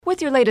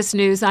With your latest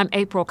news, I'm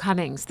April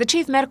Cummings. The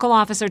Chief Medical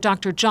Officer,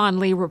 Dr.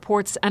 John Lee,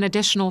 reports an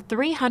additional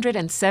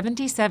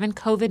 377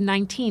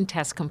 COVID-19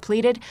 tests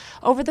completed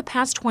over the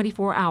past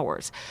 24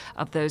 hours.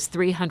 Of those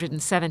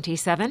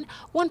 377,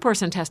 one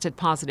person tested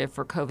positive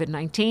for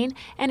COVID-19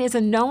 and is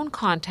a known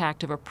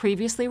contact of a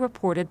previously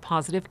reported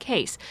positive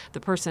case. The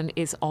person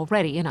is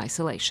already in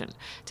isolation.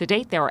 To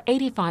date, there are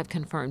 85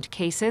 confirmed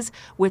cases,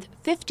 with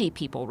 50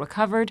 people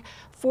recovered.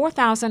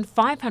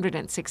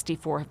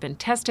 4,564 have been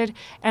tested,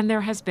 and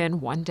there has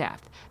been one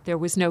death. There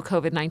was no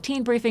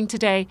COVID-19 briefing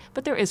today,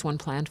 but there is one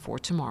planned for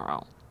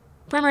tomorrow.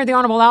 Premier the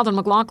Honorable Alden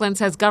McLaughlin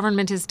says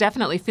government is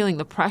definitely feeling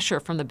the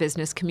pressure from the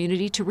business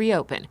community to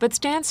reopen, but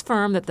stands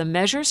firm that the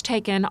measures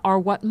taken are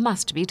what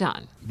must be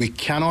done. We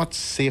cannot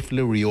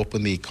safely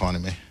reopen the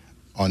economy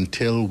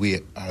until we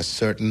are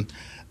certain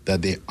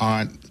that there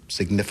aren't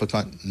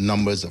significant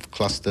numbers of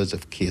clusters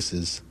of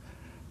cases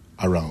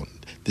around.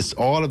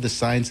 All of the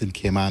signs in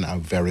Cayman are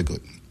very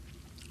good.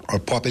 Our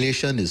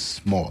population is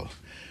small.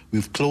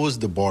 We've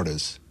closed the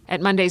borders.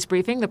 At Monday's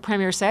briefing, the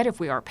Premier said if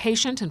we are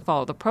patient and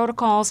follow the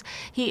protocols,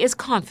 he is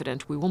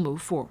confident we will move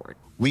forward.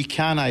 We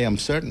can, I am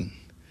certain,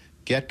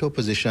 get to a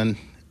position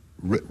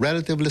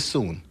relatively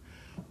soon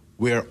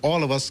where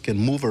all of us can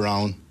move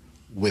around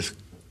with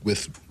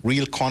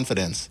real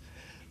confidence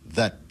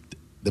that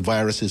the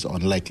virus is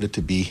unlikely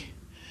to be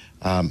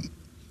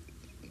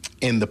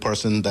in the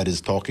person that is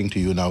talking to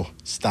you now,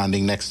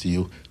 standing next to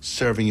you,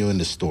 serving you in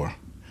the store.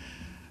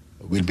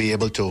 We'll be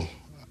able to,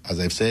 as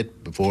I've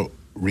said before,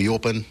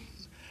 reopen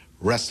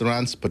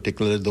restaurants,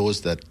 particularly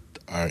those that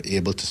are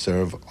able to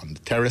serve on the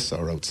terrace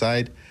or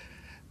outside,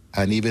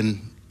 and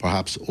even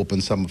perhaps open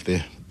some of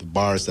the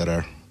bars that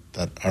are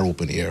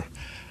open air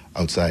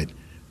outside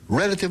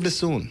relatively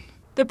soon.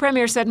 The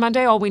Premier said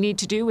Monday all we need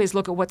to do is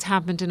look at what's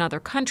happened in other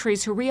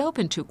countries who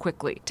reopened too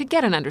quickly to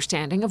get an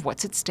understanding of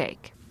what's at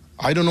stake.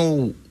 I don't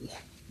know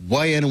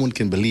why anyone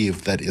can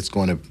believe that it's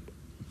going to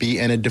be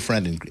any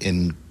different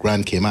in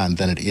Grand Cayman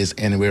than it is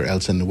anywhere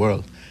else in the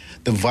world.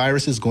 The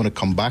virus is going to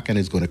come back, and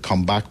it's going to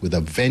come back with a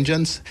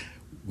vengeance,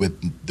 with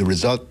the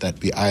result that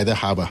we either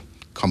have a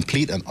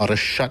complete and utter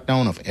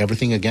shutdown of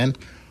everything again,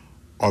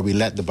 or we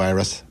let the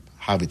virus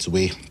have its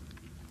way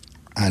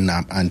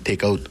and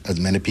take out as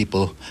many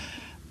people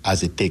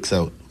as it takes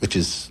out, which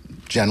is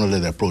generally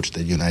the approach that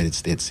the United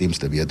States seems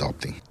to be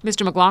adopting.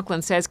 Mr.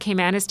 McLaughlin says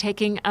Cayman is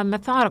taking a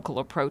methodical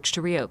approach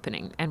to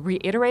reopening and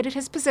reiterated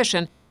his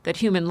position that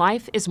human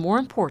life is more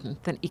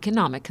important than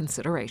economic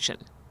consideration.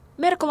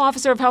 Medical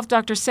Officer of Health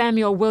Dr.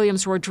 Samuel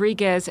Williams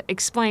Rodriguez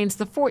explains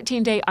the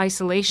 14-day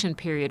isolation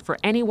period for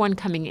anyone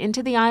coming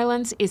into the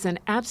islands is an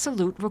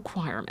absolute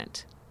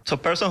requirement. So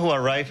persons who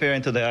arrive here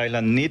into the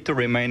island need to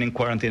remain in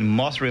quarantine,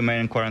 must remain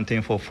in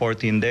quarantine for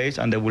 14 days,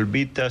 and they will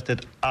be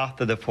tested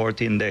after the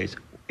 14 days.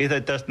 If they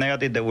test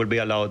negative, they will be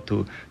allowed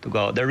to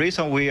go. The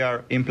reason we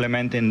are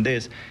implementing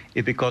this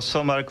is because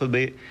somebody could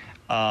be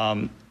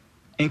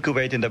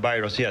incubating the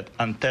virus yet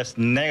and test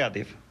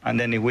negative, and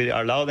then if we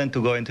allow them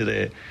to go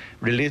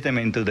release them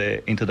into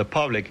the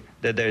public,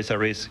 that there is a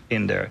risk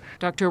in there.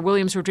 Dr.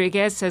 Williams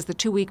Rodriguez says the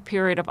 2-week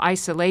period of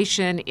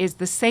isolation is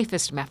the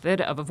safest method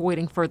of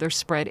avoiding further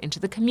spread into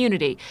the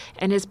community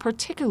and is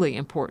particularly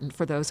important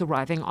for those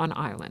arriving on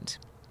island.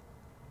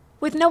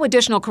 With no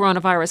additional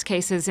coronavirus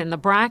cases in the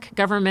BRAC,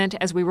 government,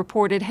 as we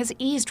reported, has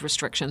eased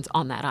restrictions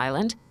on that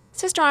island.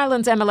 Sister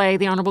Islands MLA,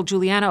 the Honorable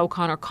Juliana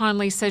O'Connor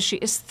Conley, says she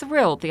is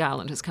thrilled the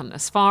island has come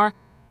this far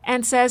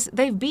and says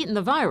they've beaten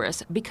the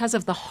virus because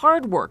of the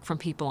hard work from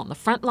people on the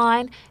front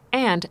line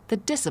and the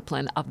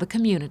discipline of the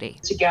community.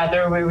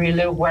 Together, we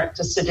really work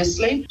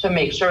assiduously to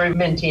make sure we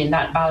maintain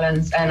that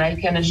balance, and I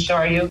can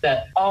assure you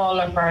that all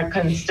of our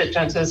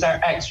constituencies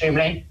are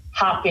extremely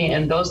happy,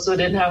 and those who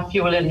didn't have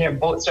fuel in their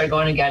boats are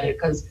going to get it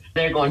because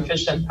they're going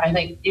fishing. I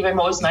think even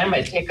most now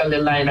might take a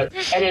little line out.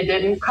 And it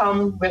didn't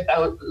come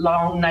without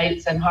long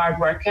nights and hard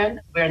working.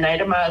 We're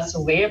 90 miles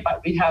away,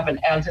 but we have an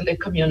elderly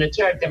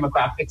community. Our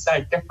demographics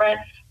are different,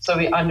 so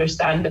we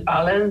understand the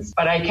balance.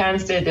 But I can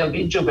say there'll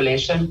be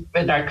jubilation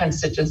with our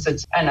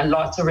constituencies and a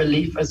lot of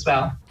relief as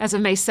well. As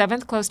of May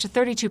 7th, close to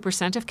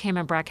 32% of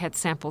Cayman BRAC had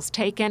samples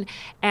taken,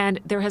 and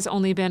there has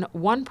only been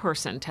one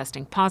person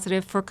testing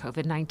positive for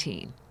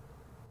COVID-19.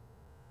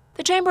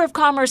 The Chamber of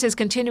Commerce is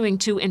continuing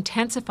to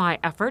intensify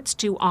efforts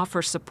to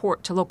offer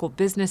support to local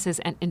businesses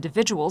and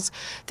individuals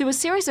through a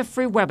series of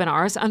free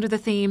webinars under the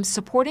theme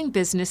Supporting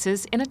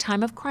Businesses in a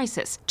Time of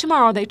Crisis.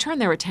 Tomorrow, they turn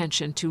their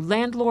attention to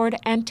landlord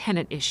and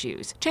tenant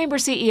issues. Chamber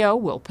CEO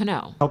Will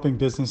Pineau. Helping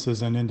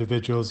businesses and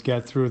individuals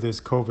get through this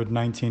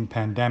COVID-19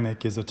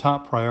 pandemic is a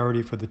top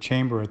priority for the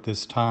Chamber at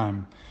this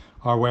time.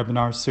 Our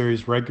webinar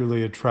series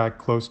regularly attract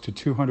close to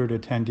 200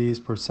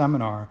 attendees per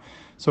seminar,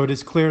 so it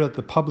is clear that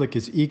the public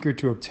is eager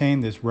to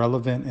obtain this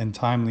relevant and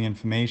timely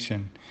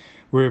information.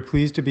 We're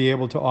pleased to be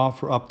able to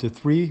offer up to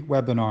 3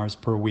 webinars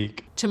per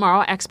week.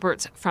 Tomorrow,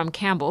 experts from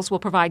Campbell's will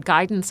provide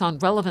guidance on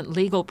relevant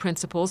legal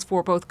principles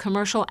for both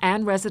commercial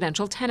and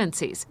residential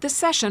tenancies. The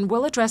session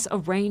will address a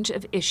range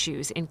of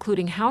issues,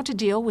 including how to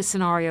deal with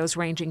scenarios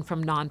ranging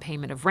from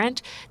non-payment of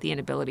rent, the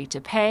inability to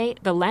pay,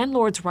 the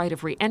landlord's right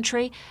of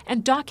re-entry,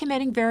 and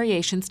documenting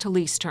variations to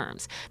lease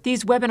terms.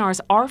 These webinars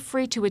are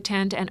free to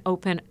attend and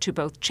open to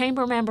both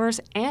Chamber members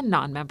and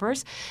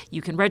non-members.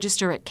 You can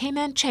register at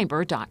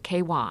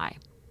caymanchamber.ky.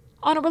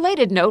 On a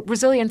related note,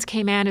 Resilience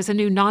Cayman is a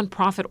new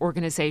nonprofit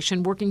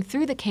organization working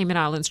through the Cayman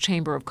Islands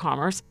Chamber of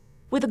Commerce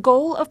with the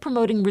goal of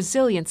promoting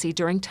resiliency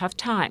during tough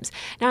times.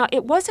 Now,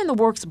 it was in the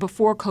works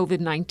before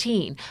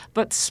COVID-19,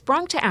 but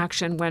sprung to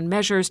action when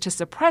measures to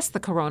suppress the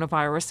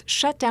coronavirus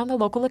shut down the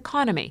local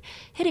economy,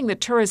 hitting the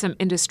tourism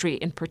industry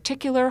in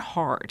particular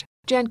hard.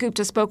 Jan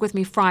Gupta spoke with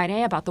me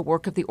Friday about the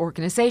work of the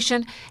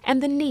organization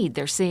and the need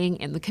they're seeing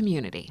in the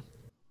community.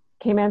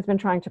 Cayman's been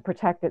trying to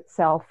protect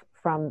itself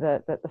from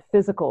the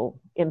physical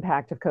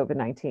impact of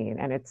COVID-19,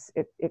 and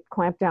it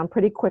clamped down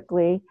pretty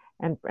quickly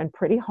and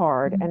pretty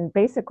hard, and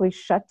basically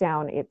shut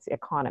down its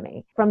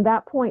economy. From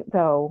that point,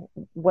 though,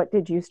 what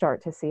did you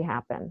start to see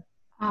happen?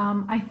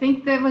 I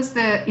think there was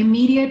the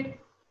immediate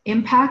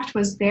impact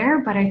was there,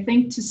 but I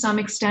think to some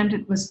extent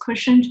it was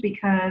cushioned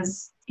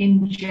because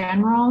in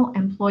general,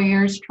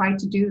 employers tried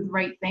to do the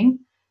right thing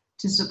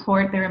to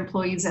support their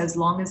employees as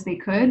long as they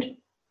could.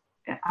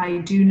 I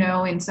do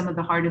know in some of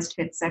the hardest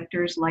hit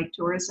sectors like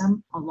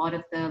tourism, a lot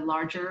of the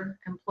larger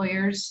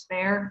employers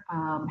there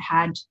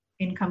had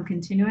income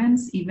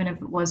continuance, even if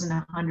it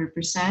wasn't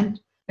 100%.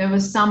 There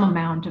was some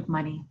amount of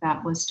money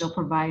that was still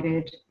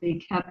provided. They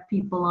kept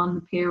people on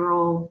the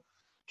payroll,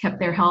 kept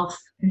their health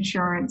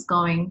insurance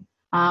going.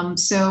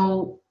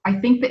 So I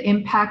think the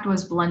impact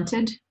was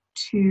blunted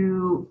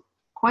to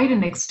quite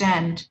an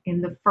extent in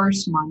the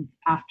first month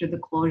after the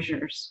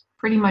closures,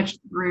 pretty much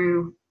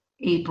through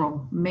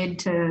April, mid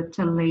to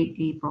late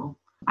April.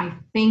 I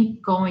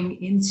think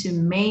going into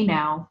May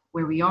now,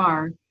 where we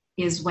are,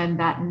 is when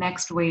that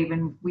next wave,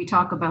 and we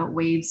talk about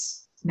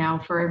waves now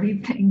for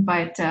everything,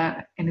 but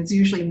and it's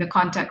usually in the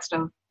context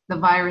of the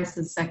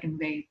virus's second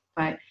wave.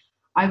 But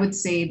I would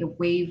say the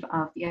wave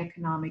of the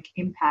economic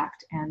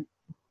impact, and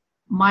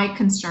my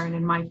concern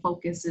and my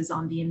focus is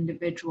on the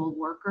individual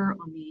worker,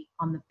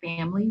 on the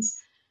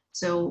families.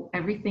 So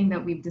everything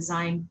that we've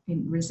designed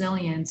in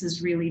Resilience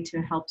is really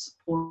to help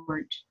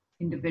support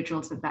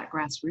individuals at that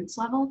grassroots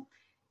level.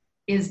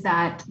 Is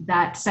that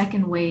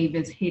second wave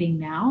is hitting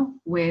now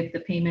with the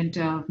payment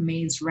of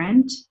May's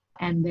rent,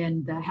 and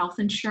then the health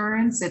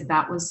insurance, if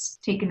that was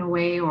taken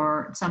away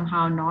or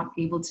somehow not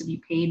able to be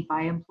paid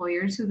by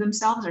employers who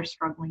themselves are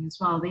struggling as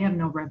well. They have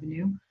no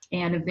revenue.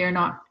 And if they're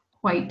not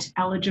quite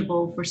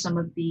eligible for some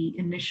of the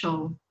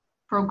initial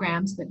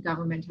programs that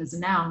government has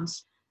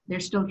announced,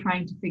 they're still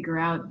trying to figure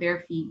out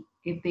their feet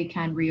if they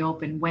can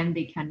reopen, when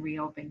they can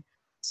reopen.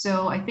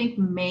 So I think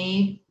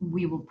May,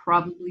 we will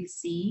probably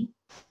see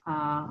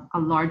a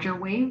larger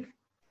wave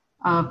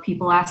of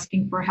people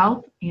asking for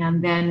help.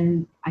 And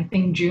then I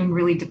think June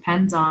really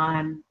depends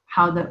on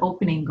how the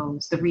opening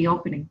goes, the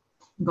reopening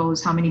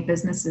goes, how many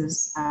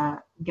businesses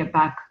get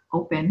back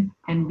open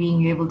and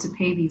being able to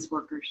pay these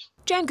workers.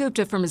 Jan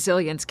Gupta from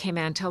Resilience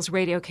Cayman tells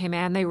Radio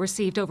Cayman they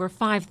received over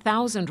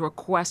 5,000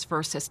 requests for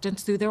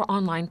assistance through their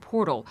online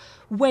portal,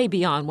 way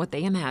beyond what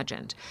they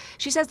imagined.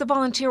 She says the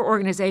volunteer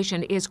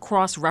organization is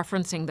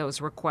cross-referencing those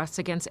requests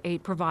against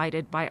aid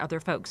provided by other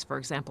folks, for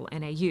example,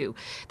 NAU.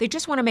 They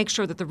just want to make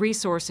sure that the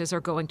resources are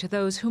going to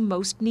those who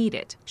most need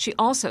it. She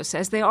also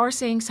says they are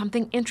seeing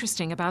something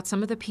interesting about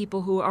some of the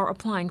people who are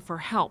applying for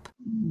help.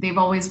 They've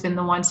always been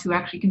the ones who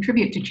actually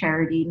contribute to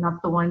charity,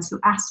 not the ones who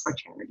ask for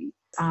charity.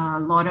 A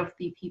lot of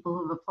the people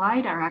who've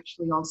applied are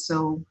actually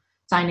also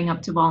signing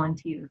up to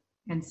volunteer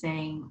and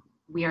saying,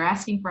 we are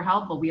asking for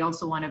help, but we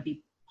also want to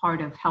be part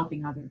of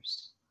helping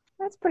others.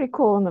 That's pretty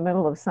cool in the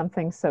middle of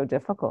something so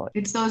difficult.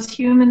 It's those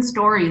human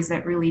stories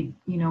that really,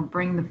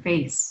 bring the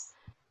face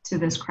to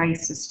this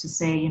crisis to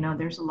say,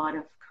 there's a lot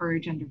of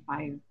courage under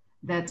fire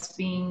that's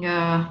being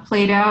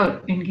played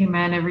out in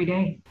Cayman every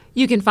day.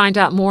 You can find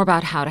out more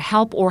about how to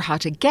help or how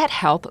to get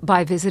help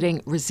by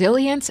visiting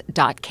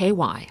resilience.ky.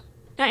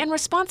 Now, in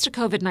response to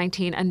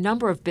COVID-19, a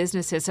number of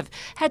businesses have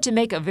had to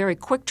make a very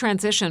quick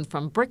transition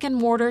from brick and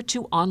mortar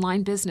to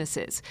online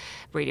businesses.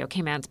 Radio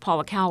Cayman's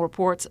Paula Cal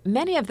reports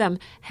many of them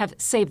have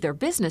saved their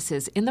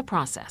businesses in the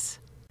process.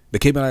 The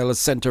Cayman Islands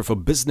Center for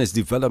Business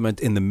Development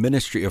in the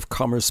Ministry of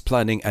Commerce,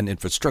 Planning and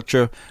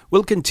Infrastructure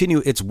will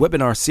continue its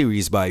webinar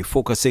series by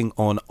focusing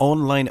on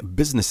online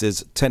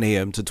businesses 10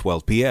 a.m. to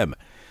 12 p.m.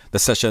 The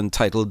session,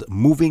 titled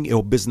Moving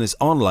Your Business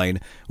Online,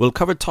 will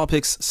cover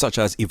topics such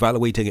as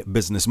evaluating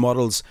business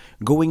models,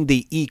 going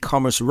the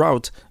e-commerce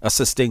route,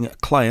 assisting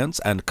clients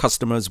and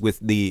customers with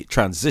the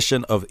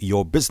transition of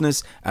your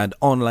business, and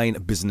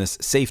online business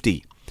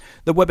safety.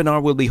 The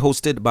webinar will be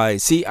hosted by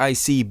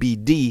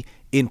CICBD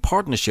in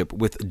partnership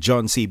with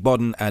John C.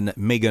 Bodden and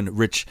Megan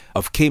Rich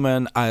of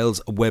Cayman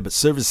Isles Web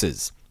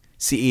Services.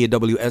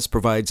 CAWS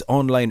provides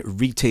online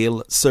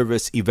retail,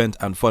 service, event,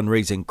 and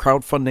fundraising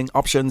crowdfunding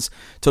options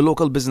to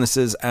local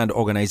businesses and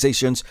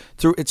organizations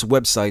through its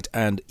website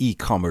and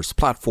e-commerce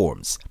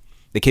platforms.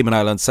 The Cayman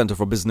Islands Center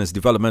for Business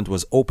Development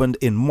was opened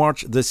in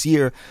March this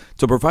year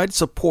to provide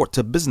support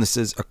to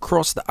businesses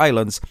across the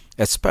islands,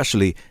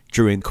 especially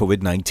during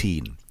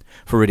COVID-19.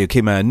 For Radio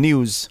Cayman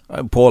News,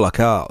 I'm Paul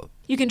Akal.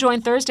 You can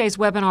join Thursday's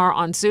webinar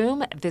on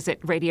Zoom.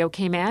 Visit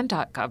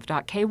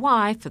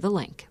radiocayman.gov.ky for the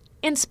link.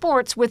 In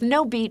sports, with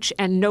no beach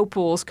and no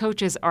pools,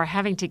 coaches are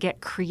having to get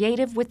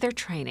creative with their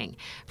training.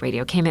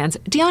 Radio Cayman's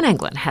Dion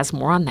Englund has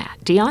more on that.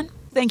 Dion?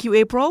 Thank you,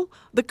 April.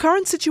 The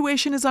current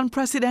situation is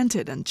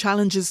unprecedented and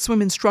challenges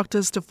swim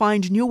instructors to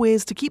find new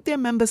ways to keep their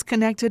members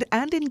connected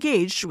and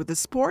engaged with the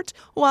sport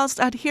whilst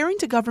adhering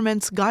to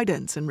government's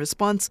guidance in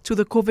response to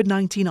the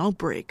COVID-19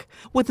 outbreak.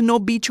 With no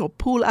beach or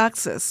pool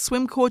access,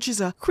 swim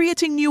coaches are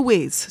creating new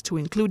ways to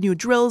include new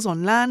drills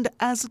on land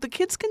as the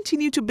kids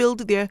continue to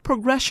build their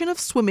progression of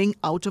swimming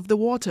out of the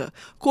water.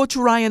 Coach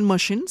Ryan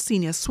Mushin,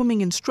 senior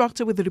swimming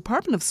instructor with the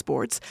Department of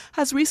Sports,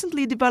 has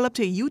recently developed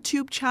a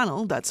YouTube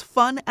channel that's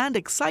fun and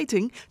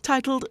exciting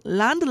titled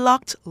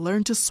Landlocked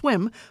Learn to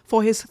Swim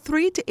for his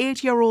 3 to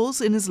 8-year-olds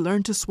in his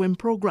Learn to Swim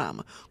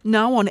program.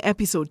 Now on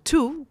episode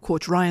 2,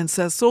 Coach Ryan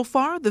says so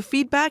far the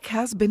feedback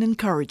has been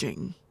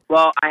encouraging.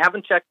 Well, I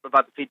haven't checked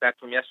about the feedback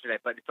from yesterday,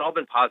 but it's all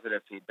been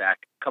positive feedback.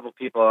 A couple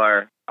people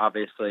are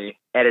obviously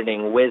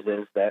editing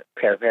whizzes that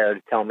prepare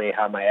to tell me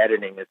how my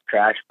editing is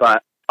trash,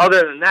 but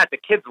other than that, the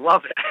kids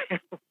love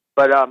it.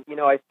 But,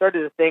 I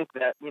started to think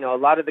that, a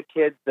lot of the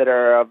kids that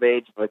are of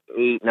age like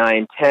 8,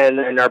 9, 10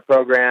 in our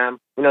program,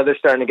 they're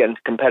starting to get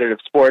into competitive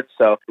sports.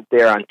 So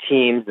they're on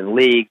teams and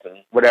leagues and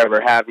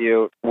whatever have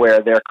you,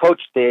 where they're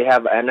coached, they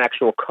have an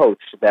actual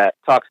coach that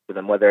talks to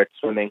them, whether it's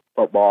swimming,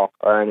 football,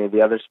 or any of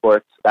the other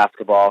sports,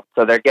 basketball.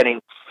 So they're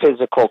getting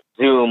physical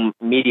Zoom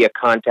media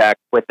contact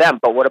with them.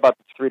 But what about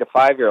the 3 to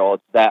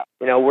 5-year-olds that,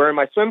 were in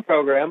my swim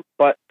program,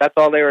 but that's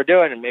all they were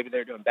doing. And maybe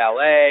they're doing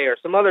ballet or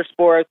some other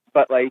sports,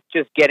 but like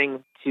just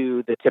getting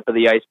to the tip of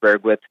the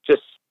iceberg with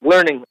just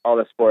learning all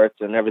the sports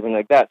and everything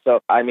like that.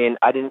 So, I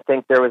didn't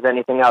think there was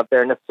anything out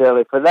there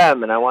necessarily for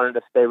them, and I wanted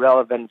to stay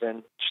relevant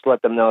and just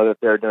let them know that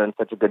they're doing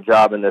such a good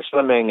job in their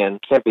swimming, and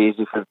it can't be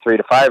easy for the 3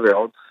 to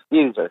 5-year-olds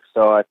either.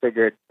 So I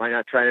figured, why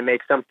not try to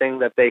make something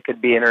that they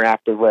could be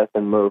interactive with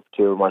and move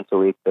to once a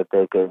week that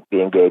they could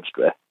be engaged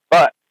with.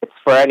 But it's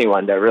for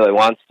anyone that really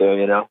wants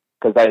to,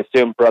 because I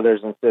assume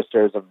brothers and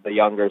sisters of the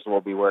youngers will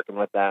be working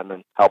with them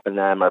and helping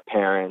them, or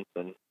parents,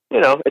 and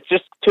it's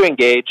just to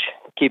engage,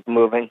 keep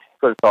moving.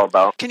 That's what it's all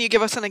about. Can you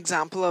give us an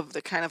example of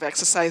the kind of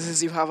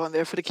exercises you have on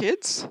there for the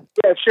kids?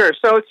 Yeah, sure.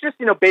 So it's just,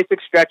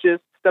 basic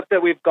stretches, stuff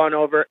that we've gone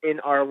over in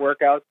our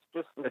workouts,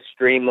 just the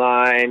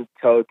streamline,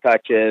 toe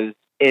touches,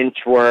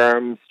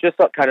 inchworms, just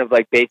kind of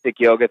like basic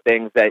yoga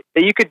things that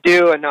you could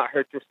do and not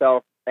hurt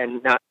yourself,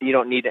 and you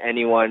don't need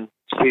anyone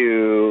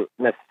to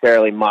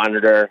necessarily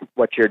monitor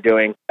what you're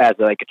doing as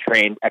like a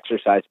trained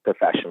exercise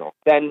professional.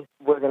 Then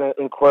we're going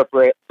to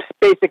incorporate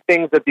basic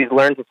things that these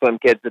Learn to Swim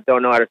kids that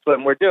don't know how to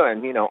swim, we're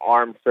doing,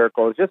 arm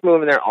circles, just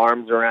moving their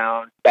arms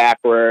around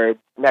backwards.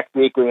 Next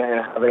week we're going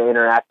to have an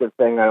interactive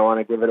thing. I don't want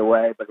to give it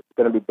away, but it's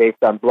going to be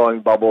based on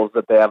blowing bubbles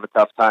that they have a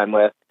tough time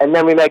with. And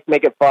then we make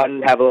it fun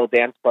and have a little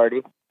dance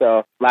party.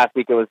 So last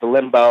week it was the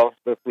limbo.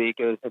 This week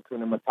it was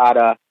Hakuna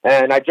Matata.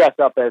 And I dress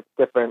up as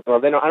different.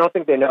 Well, I don't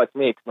think they know it's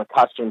me because my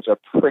costumes are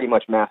pretty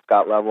much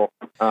mascot level.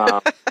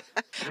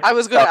 I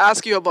was going to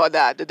ask you about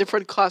that, the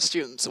different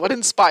costumes. What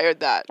inspired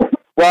that?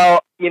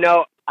 Well,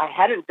 I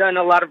hadn't done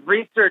a lot of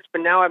research,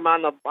 but now I'm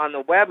on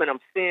the web and I'm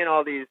seeing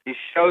all these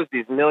shows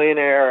these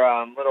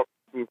millionaire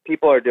these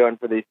people are doing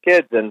for these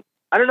kids, and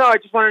I don't know, I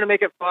just wanted to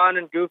make it fun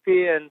and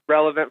goofy and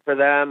relevant for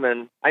them,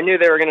 and I knew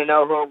they were going to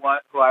know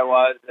who I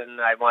was,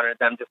 and I wanted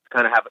them just to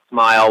kind of have a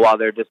smile while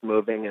they're just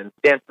moving and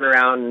dancing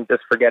around and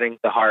just forgetting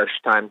the harsh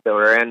times they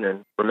were in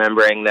and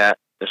remembering that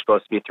they're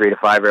supposed to be 3 to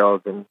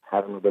 5-year-olds and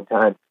having a good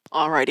time.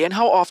 Alrighty, and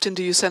how often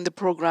do you send the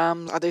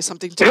program? Are they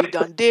something to be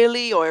done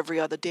daily or every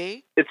other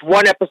day? It's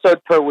 1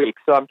 episode per week,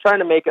 so I'm trying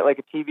to make it like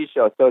a TV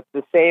show. So it's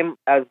the same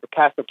as the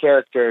cast of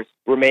characters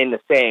remain the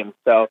same,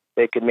 so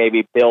they could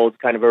maybe build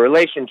kind of a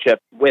relationship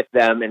with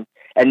them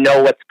and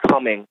know what's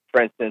coming.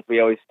 For instance, we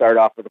always start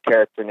off with a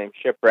character named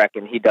Shipwreck,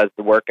 and he does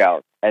the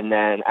workout. And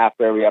then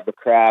after we have the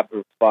crab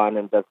who's fun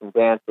and does some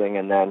dancing,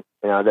 and then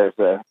there's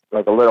a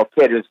little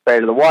kid who's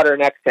afraid of the water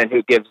next, and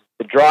who gives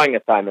the drawing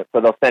assignment. So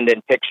they'll send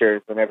in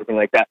pictures and everything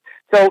like that.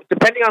 So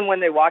depending on when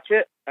they watch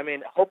it,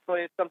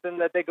 hopefully it's something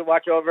that they could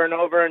watch over and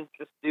over and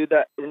just do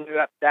that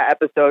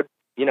episode,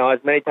 as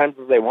many times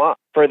as they want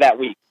for that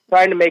week.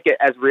 Trying to make it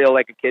as real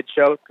like a kid's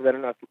show, because I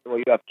don't know if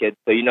you have kids,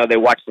 so they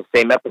watch the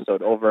same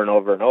episode over and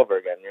over and over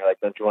again. You're like,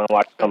 don't you want to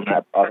watch some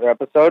other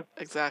episode?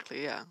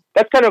 Exactly, yeah.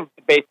 That's kind of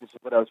the basis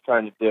of what I was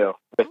trying to do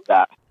with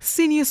that.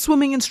 Senior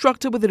swimming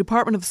instructor with the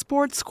Department of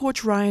Sports,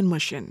 Coach Ryan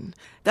Mushin.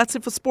 That's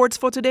it for sports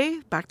for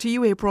today. Back to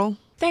you, April.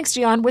 Thanks,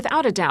 Gian.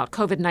 Without a doubt,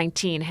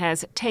 COVID-19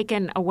 has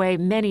taken away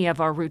many of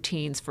our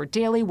routines for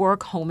daily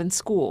work, home, and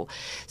school.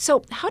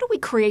 So how do we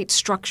create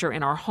structure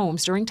in our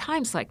homes during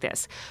times like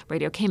this?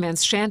 Radio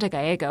Cayman's Shanda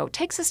Gallego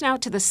takes us now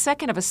to the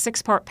second of a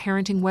 6-part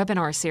parenting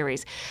webinar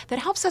series that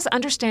helps us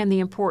understand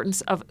the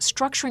importance of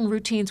structuring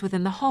routines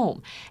within the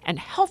home and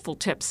helpful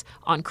tips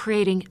on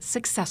creating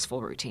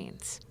successful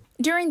routines.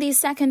 During the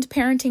second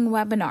parenting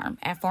webinar,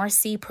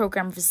 FRC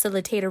program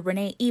facilitator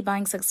Renee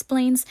Ebanks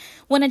explains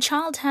when a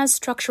child has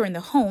structure in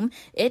the home,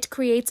 it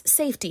creates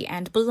safety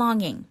and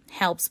belonging,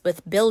 helps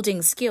with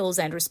building skills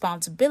and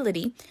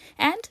responsibility,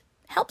 and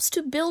helps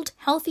to build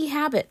healthy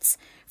habits.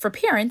 For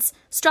parents,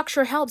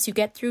 structure helps you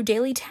get through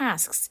daily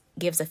tasks,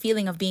 gives a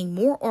feeling of being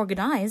more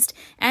organized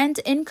and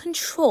in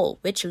control,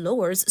 which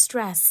lowers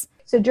stress.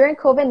 So during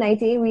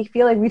COVID-19, we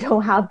feel like we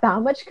don't have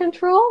that much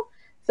control.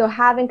 So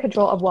having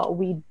control of what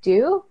we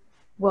do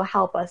will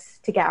help us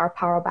to get our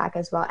power back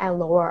as well and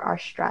lower our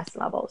stress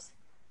levels.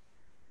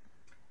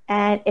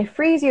 And it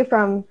frees you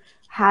from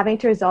having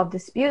to resolve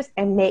disputes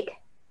and make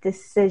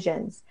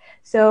decisions.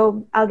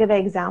 So I'll give an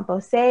example.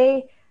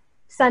 Say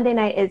Sunday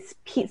night is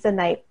pizza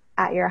night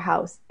at your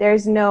house.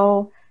 There's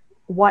no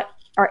what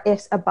or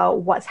ifs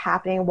about what's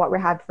happening, what we're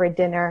having for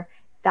dinner.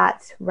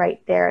 That's right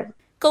there.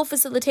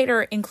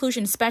 Co-facilitator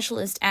inclusion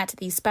specialist at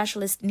the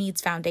Specialist Needs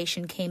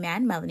Foundation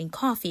Cayman, Melanie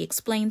Coffey,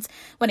 explains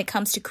when it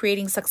comes to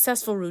creating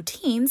successful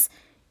routines,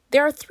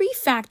 there are 3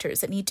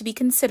 factors that need to be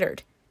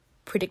considered: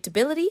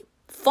 predictability,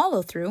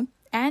 follow-through,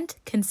 and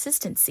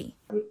consistency.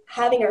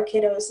 Having our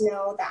kiddos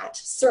know that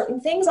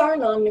certain things are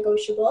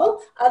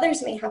non-negotiable,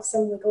 others may have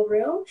some wiggle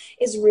room,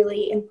 is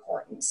really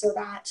important, so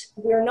that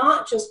we're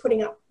not just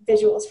putting up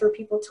visuals for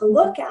people to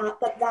look at,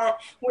 but that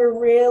we're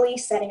really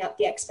setting up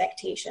the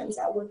expectations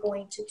that we're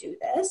going to do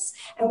this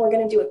and we're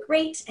going to do it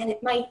great. And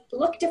it might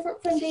look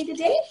different from day to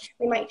day.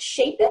 We might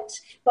shape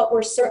it, but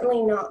we're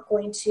certainly not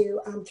going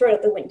to throw it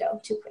out the window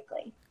too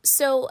quickly.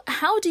 So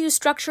how do you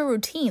structure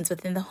routines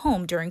within the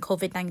home during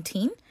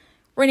COVID-19?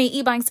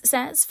 Renee Ebanks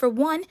says, for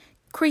one,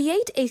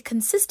 create a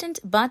consistent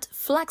but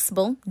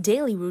flexible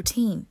daily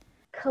routine.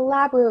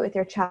 Collaborate with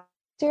your child.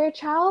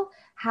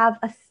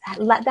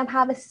 Let them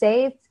have a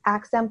say.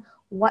 Ask them,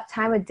 what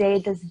time of day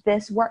does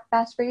this work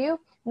best for you?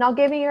 Not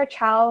giving your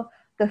child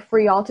the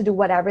free all to do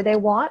whatever they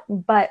want,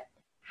 but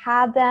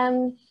have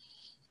them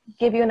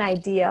give you an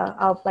idea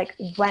of like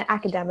when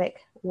academic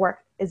work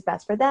is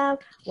best for them,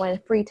 when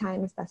free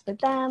time is best for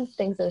them,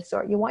 things of the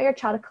sort. You want your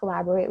child to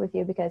collaborate with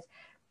you because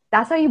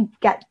that's how you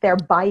get their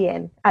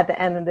buy-in at the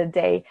end of the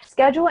day.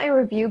 Schedule and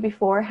review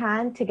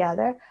beforehand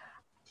together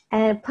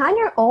and plan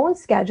your own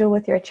schedule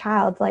with your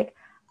child. Like,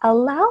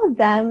 allow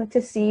them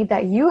to see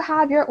that you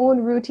have your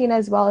own routine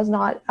as well as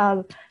not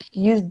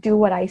you do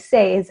what I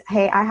say is,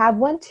 hey, I have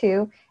one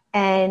too.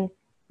 And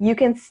you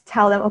can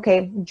tell them,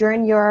 okay,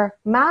 during your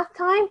math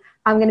time,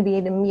 I'm going to be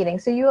in a meeting.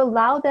 So you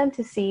allow them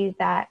to see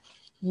that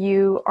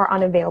you are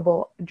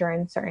unavailable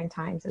during certain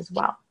times as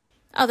well.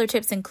 Other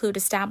tips include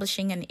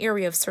establishing an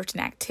area of certain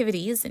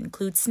activities,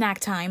 include snack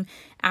time,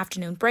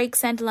 afternoon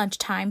breaks, and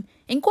lunchtime,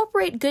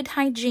 incorporate good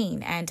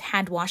hygiene and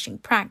hand washing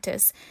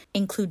practice,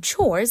 include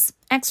chores,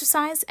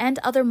 exercise, and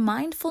other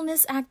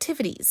mindfulness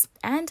activities,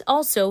 and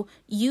also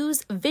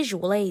use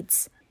visual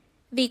aids.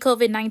 The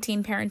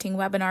COVID-19 Parenting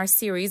Webinar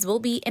series will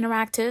be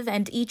interactive,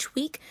 and each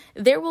week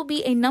there will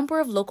be a number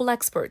of local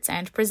experts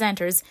and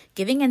presenters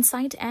giving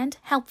insight and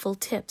helpful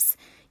tips.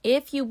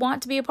 If you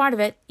want to be a part of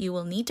it, you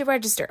will need to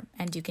register,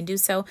 and you can do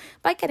so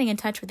by getting in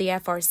touch with the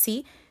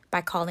FRC by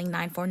calling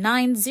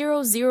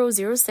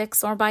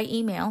 949-0006 or by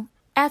email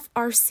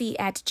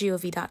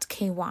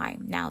frc@gov.ky.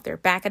 Now they're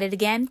back at it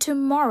again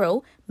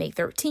tomorrow, May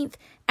 13th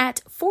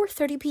at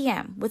 4:30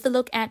 p.m. with a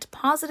look at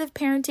positive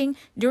parenting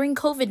during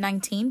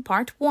COVID-19,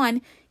 Part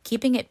 1,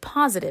 Keeping It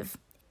Positive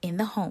in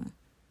the Home.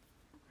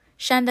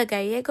 Shanda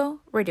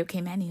Gallego, Radio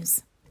Cayman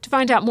News. To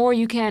find out more,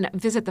 you can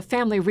visit the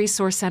Family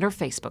Resource Center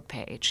Facebook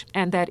page.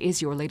 And that is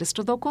your latest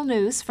local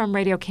news from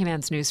Radio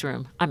Cayman's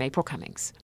newsroom. I'm April Cummings.